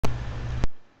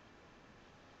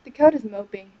Dakota's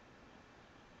moping.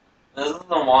 This is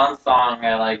the one song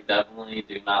I like definitely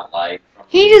do not like. From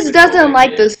He just doesn't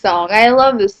like Wicked. this song. I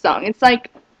love this song. It's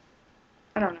like,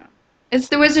 I don't know. It's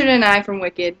The Wizard and I from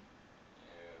Wicked.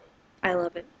 I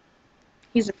love it.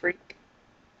 He's a freak.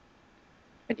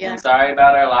 But yeah. I'm sorry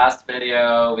about our last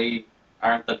video. We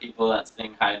aren't the people that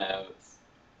sing high notes.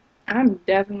 I'm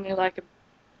definitely like a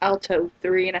alto 3.5.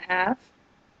 I don't even know what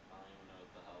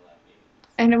the hell that means.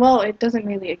 And well, it doesn't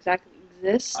really exactly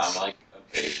exist. I'm like a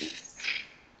baby.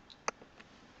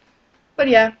 But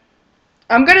yeah.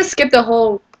 I'm gonna skip the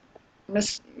whole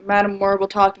Miss Madam Marble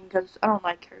talking because I don't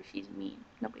like her. She's mean.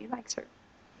 Nobody likes her.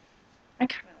 I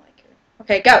kind of like her.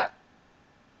 Okay, go.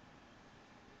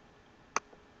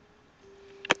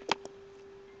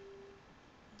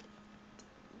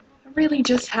 What really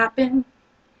just happened?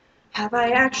 Have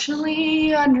I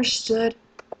actually understood?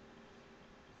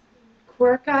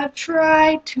 Quirk I've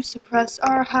tried to suppress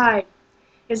or hide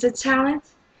is a talent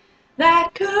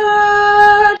that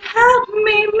could help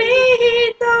me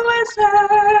meet the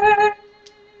wizard.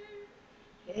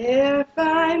 If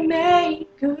I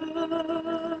make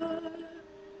good,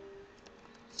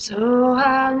 so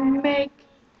I'll make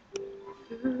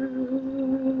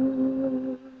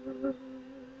food.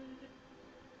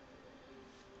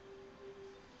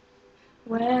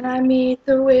 When I meet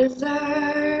the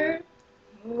wizard,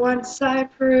 once I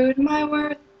proved my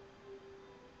worth.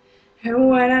 And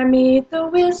when I meet the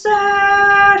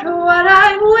wizard, what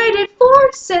I've waited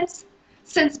for since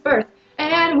birth.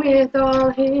 And with all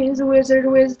his wizard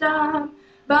wisdom,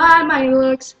 by my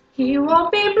looks, he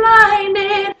won't be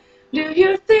blinded. Do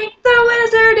you think the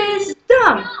wizard is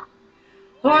dumb?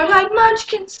 Or like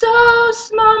Munchkin, so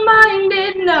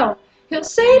small-minded? No, he'll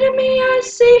say to me, I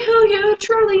see who you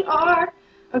truly are,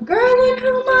 a girl in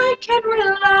whom I can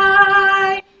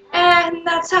rely. And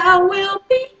that's how we'll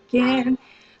begin,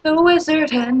 the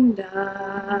wizard and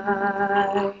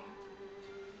I.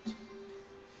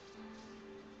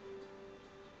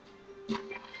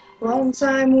 Once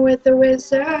I'm with the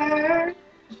wizard,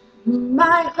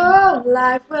 my whole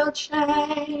life will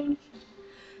change.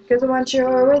 'Cause once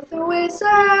you're with the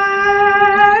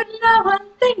wizard, no one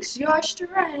thinks you're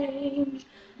strange.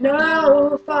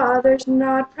 No father's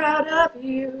not proud of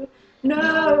you,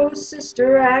 no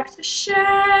sister acts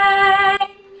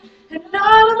ashamed. And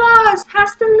all of us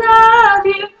has to love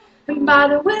you, and by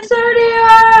the wizard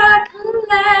you're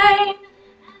acclaimed.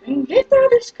 And if through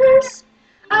this curse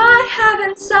I have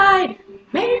inside,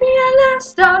 maybe at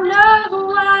last I'll know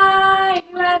why.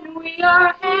 When we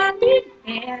are hand in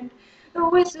hand, the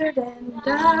wizard and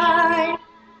I.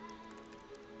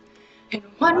 And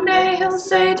one day he'll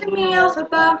say to me,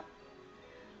 Elphaba,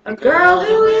 a girl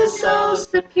who is so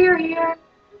superior,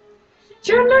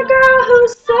 you're a girl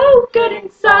who's so good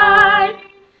inside.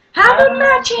 Have a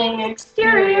matching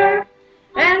exterior,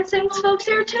 and since folks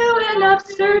here to an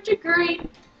absurd degree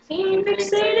seem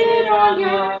fixated on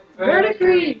your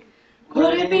verdigris,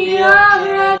 would it be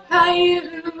alright by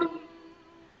you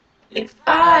if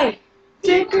I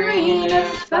did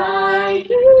greenify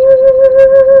you?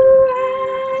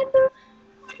 And of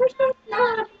course that's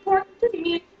not important to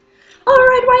me.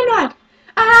 Alright, why not?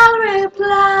 I'll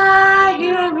reply,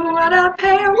 and what a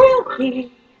pair we'll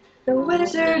be, the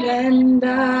wizard and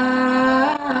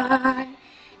I.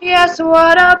 Yes,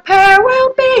 what a pair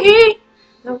we'll be,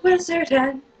 the wizard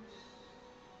and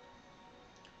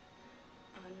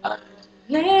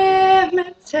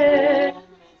unlimited.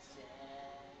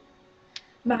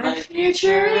 My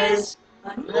future is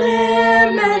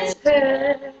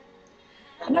unlimited.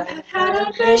 And I've had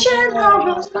a vision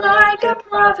almost like a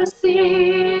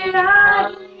prophecy.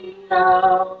 I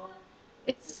know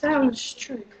it sounds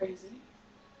truly crazy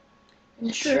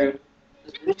and true,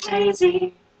 it's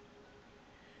hazy.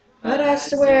 But I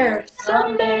swear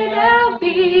someday there'll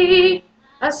be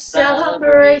a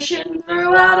celebration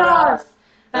throughout us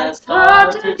that's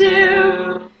hard to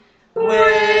do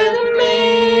with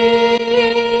me.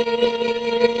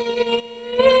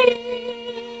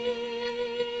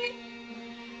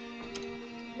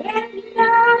 And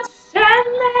I stand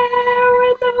there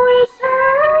with the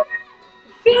wizard,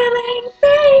 feeling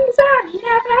things I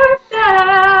never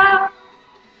felt.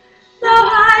 Though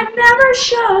I'd never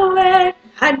show it,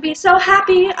 I'd be so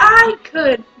happy I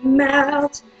could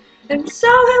melt. And so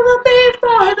it will be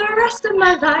for the rest of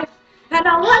my life, and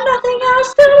I'll want nothing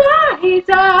else till I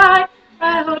die.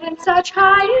 I hold in such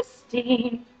high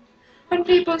esteem. When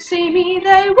people see me,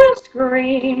 they will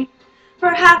scream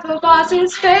for half of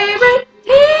Oz's favorite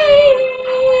team,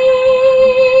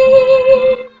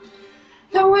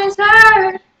 the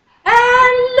wizard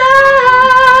and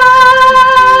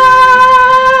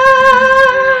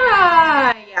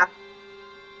I. Yeah.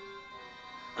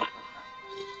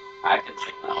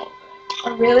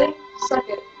 really? Suck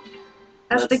it.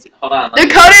 Hold on. Let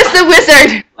Dakota's the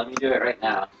wizard! Let me do it right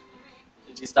now.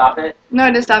 Did you stop it? No,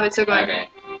 I didn't stop it, still going. Okay.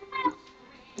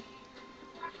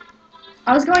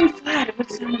 I was going flat.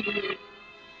 What sounded weird?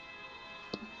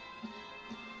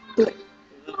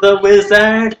 The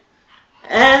wizard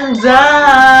and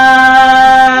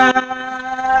I.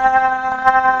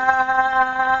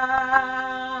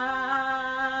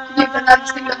 You can not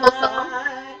sing the whole song?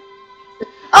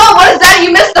 Oh, what is that?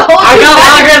 You missed the whole I got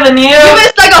longer than you. You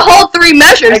missed like a whole 3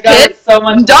 measures, I got kid. it so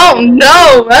much. Don't,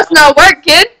 no, that's not work,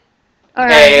 kid.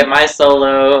 Okay, Alright. my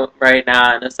solo right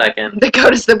now in a second.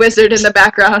 Dakota's the wizard in the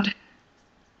background.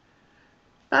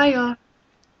 Bye, y'all.